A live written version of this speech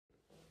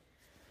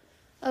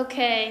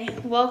Okay,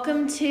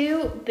 welcome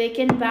to Bick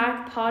and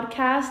Back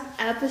Podcast,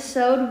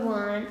 Episode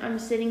 1. I'm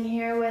sitting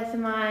here with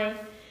my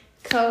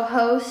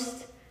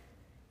co-host,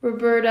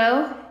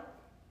 Roberto.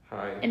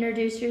 Hi.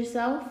 Introduce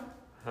yourself.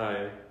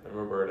 Hi, I'm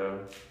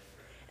Roberto.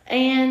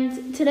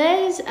 And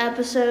today's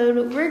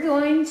episode, we're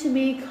going to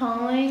be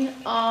calling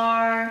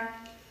our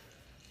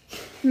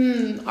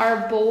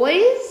boys,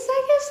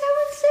 I guess I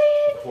would say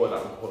it. Quote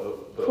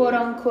unquote. Quote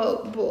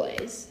unquote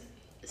boys.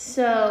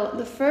 So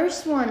the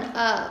first one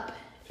up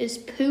is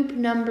poop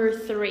number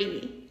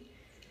 3.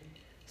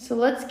 So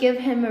let's give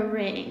him a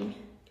ring.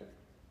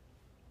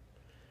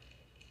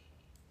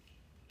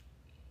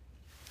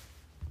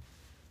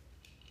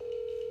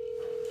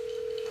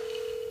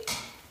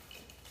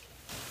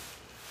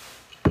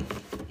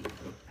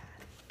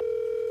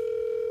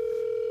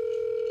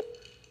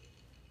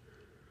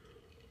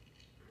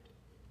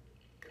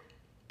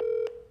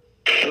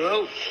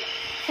 Hello?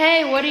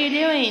 Hey, what are you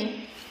doing?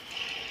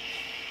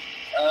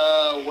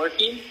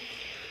 Working?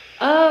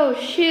 Oh,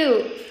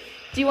 shoot.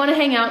 Do you want to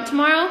hang out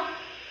tomorrow?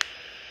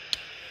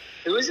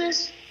 Who is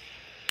this?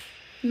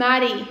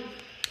 Maddie.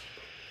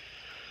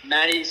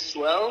 Maddie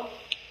Swell?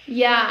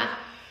 Yeah.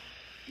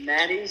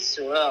 Maddie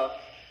Swell.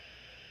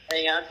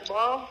 Hang out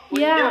tomorrow?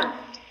 What Yeah. are you doing?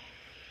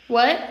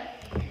 What?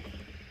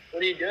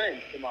 What are you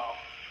doing tomorrow?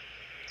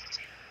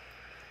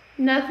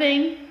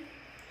 Nothing.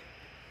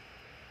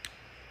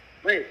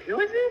 Wait, who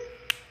is this?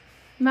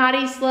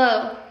 Maddie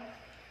Slow.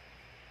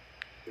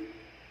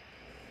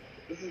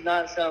 This does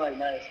not sound like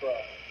Maddie Swell.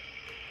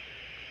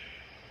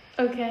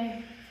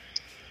 Okay.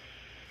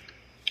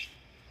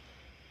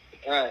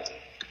 Alright.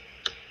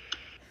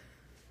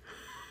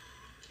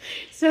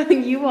 So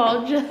you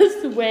all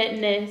just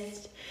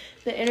witnessed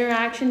the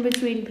interaction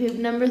between poop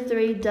number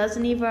 3,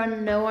 doesn't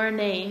even know our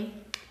name,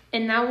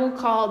 and now we'll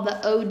call the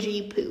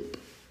OG poop.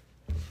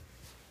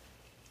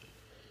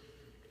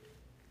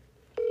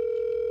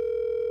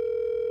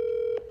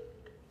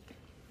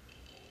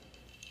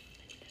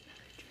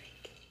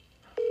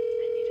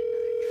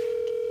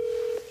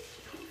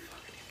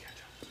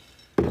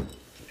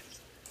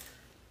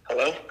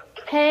 Hello?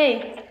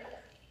 Hey,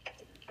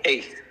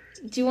 Hey.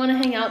 do you want to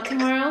hang out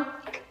tomorrow?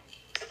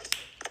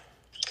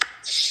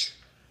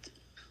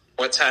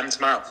 What time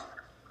tomorrow?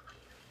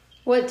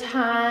 What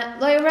time?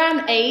 Like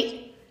around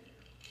 8.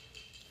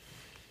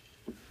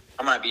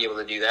 I might be able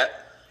to do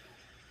that.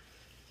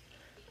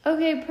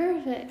 Okay,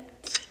 perfect.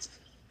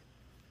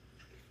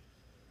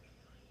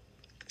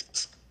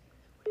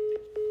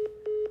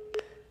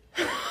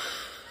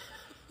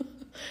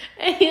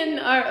 And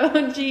our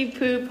OG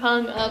poop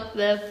hung up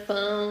the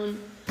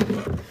phone.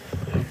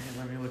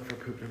 Let me look for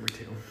poop number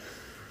 2.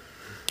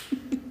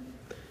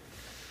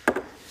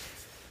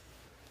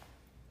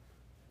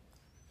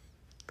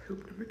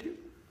 Poop number 2. All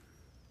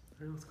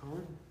right, let's call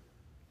him.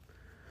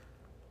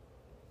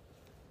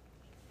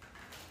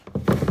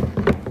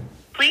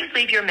 Please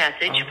leave your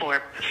message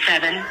for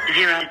 70.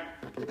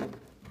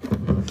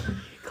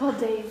 Call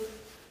Dave.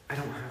 I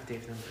don't have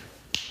Dave's number.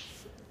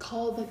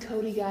 Call the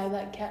Cody guy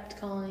that kept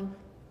calling.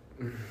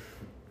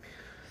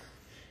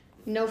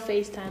 No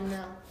FaceTime,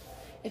 though.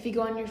 If you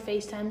go on your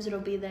FaceTimes, it'll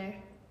be there.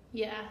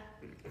 Yeah.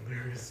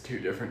 There's 2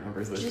 different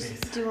numbers with Just face.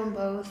 do them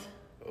both.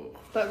 Oh.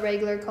 But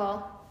regular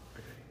call.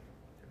 Okay.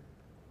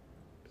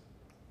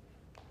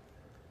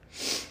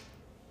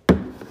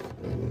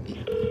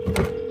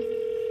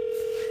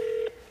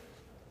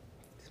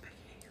 Just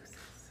making it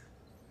useless.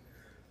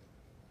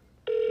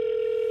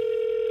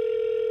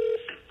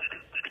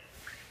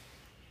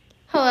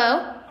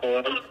 Hello?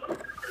 Hello?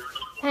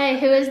 Hey,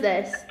 who is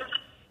this?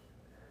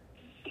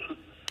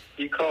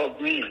 You called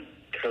me,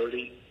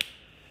 Cody.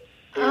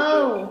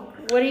 Oh,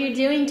 what are you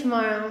doing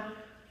tomorrow?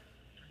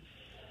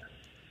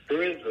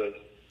 Who is this?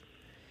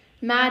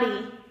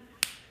 Maddie.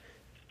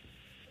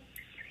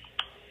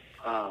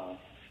 Oh.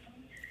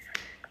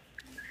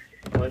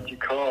 What'd you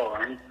call?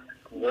 I'm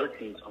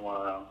working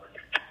tomorrow.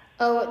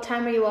 Oh, what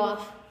time are you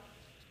off?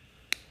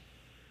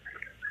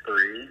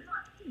 3?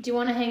 Do you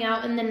want to hang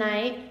out in the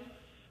night?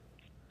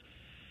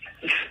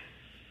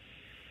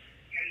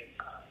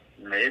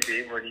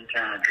 Maybe. What are you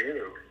trying to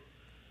do?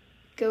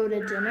 Go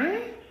to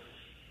dinner?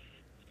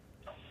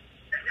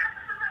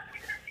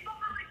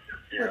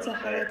 Yeah, What's a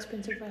highly I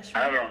expensive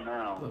restaurant? don't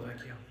know.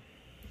 Lovecchio.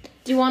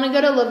 Do you want to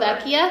go to La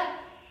Vecchia?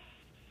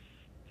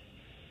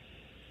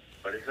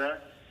 What is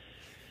that?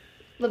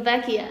 La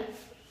Vecchia.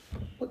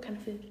 What kind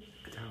of food?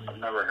 Italian. I've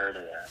never heard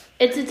of that.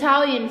 It's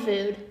Italian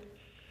food.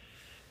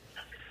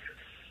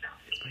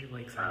 It's by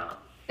Lakeside. Oh.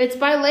 It's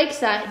by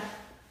Lakeside.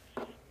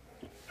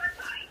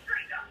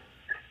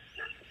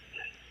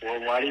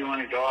 Well, why do you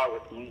want to go out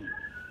with me?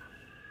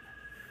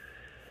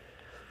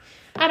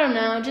 I don't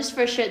know, just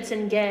for shits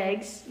and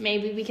gigs.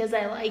 Maybe because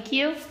I like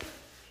you.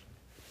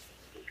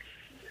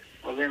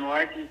 Well, then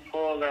why'd you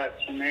pull that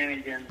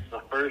shenanigans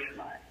the first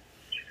night?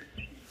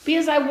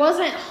 Because I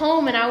wasn't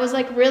home and I was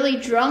like really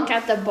drunk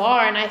at the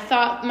bar and I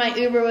thought my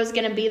Uber was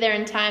going to be there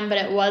in time, but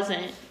it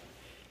wasn't.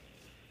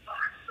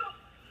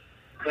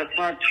 That's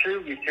not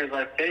true because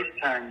I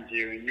FaceTimed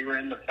you and you were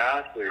in the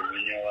bathroom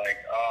and you're like,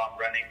 oh, I'm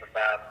running the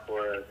bath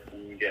for us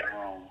when you get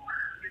home.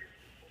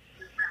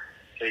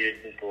 So you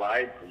just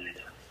lied to me.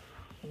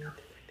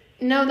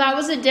 No, that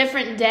was a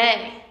different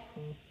day.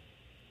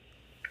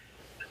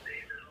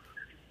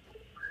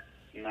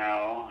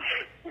 No.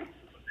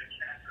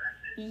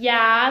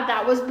 Yeah,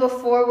 that was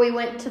before we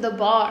went to the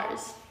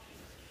bars.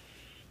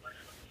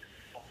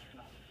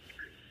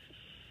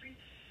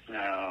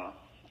 No.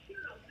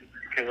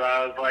 Because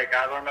I was like,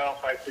 I don't know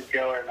if I should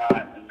go or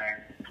not. And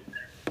then,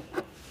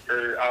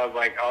 or I was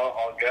like,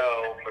 I'll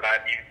go, but I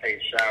need to take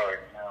a shower.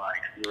 And they're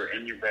like, you were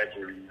in your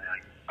bedroom. And they're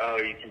like, oh,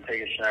 you can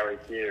take a shower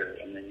here.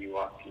 And then you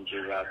walked into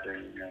your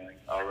bathroom and you're like,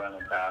 I'll run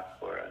a bath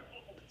for us.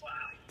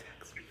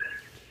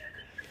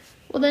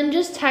 Well, then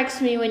just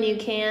text me when you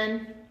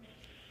can.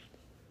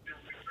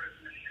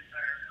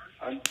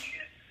 I'm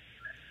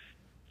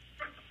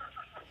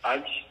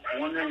just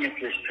wondering if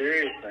you're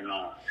serious or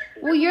not.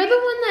 Well, you're the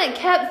one that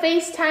kept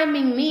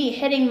FaceTiming me,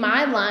 hitting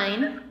my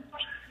line.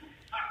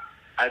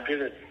 I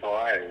did it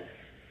twice.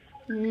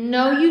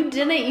 No, you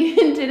didn't.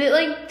 You did it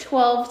like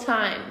 12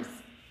 times.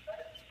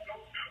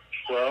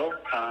 12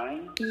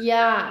 times?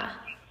 Yeah.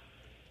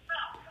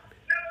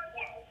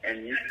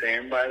 And you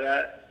stand by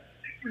that?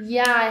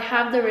 Yeah, I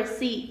have the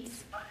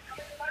receipts.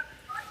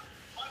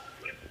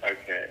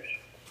 Okay.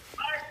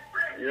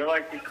 You're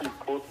like a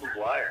compulsive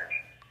liar.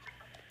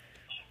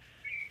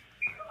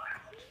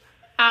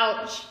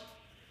 Ouch.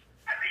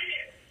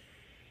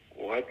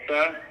 What's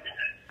that?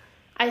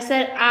 I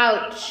said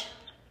ouch.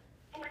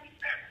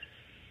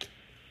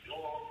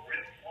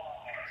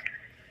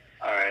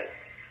 Alright.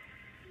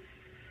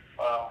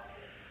 Well,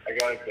 I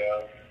gotta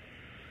go.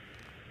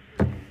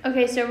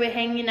 Okay, so are we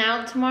hanging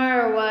out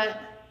tomorrow or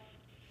what?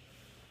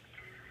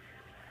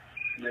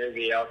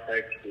 Maybe I'll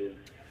text you.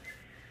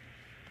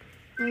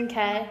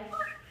 Okay.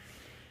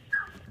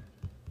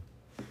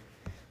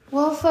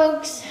 Well,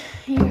 folks,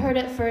 you heard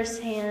it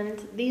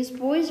firsthand. These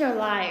boys are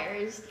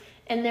liars,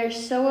 and they're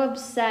so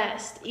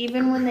obsessed.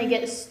 Even when they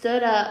get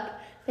stood up,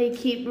 they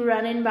keep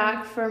running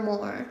back for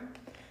more.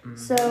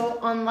 So,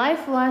 on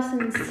life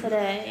lessons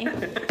today,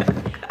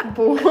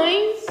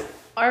 boys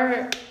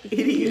are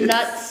Idiots.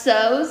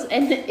 nutsos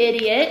and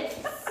idiots.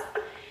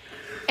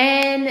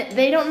 And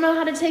they don't know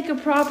how to take a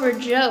proper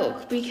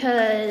joke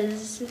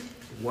because...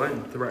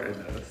 One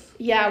threatened us.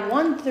 Yeah,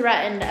 one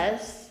threatened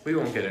us. We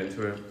won't get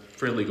into it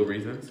for legal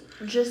reasons.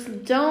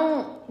 Just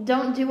don't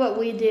do what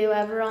we do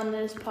ever on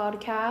this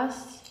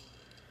podcast.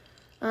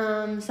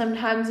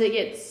 Sometimes it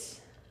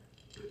gets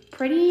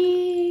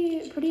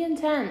pretty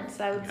intense,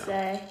 I would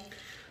say.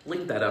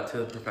 Link that up to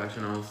the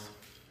professionals.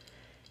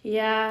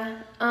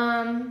 Yeah.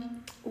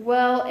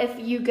 Well, if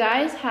you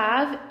guys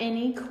have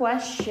any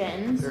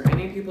questions Is there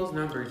any people's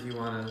numbers you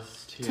want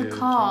us to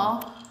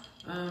call,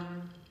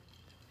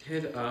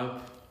 hit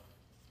up.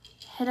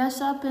 hit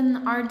us up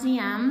in our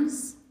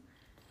DMs,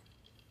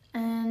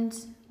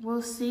 and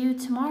we'll see you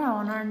tomorrow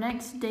on our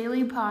next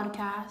daily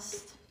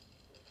podcast.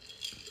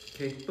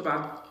 Okay,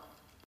 bye-bye.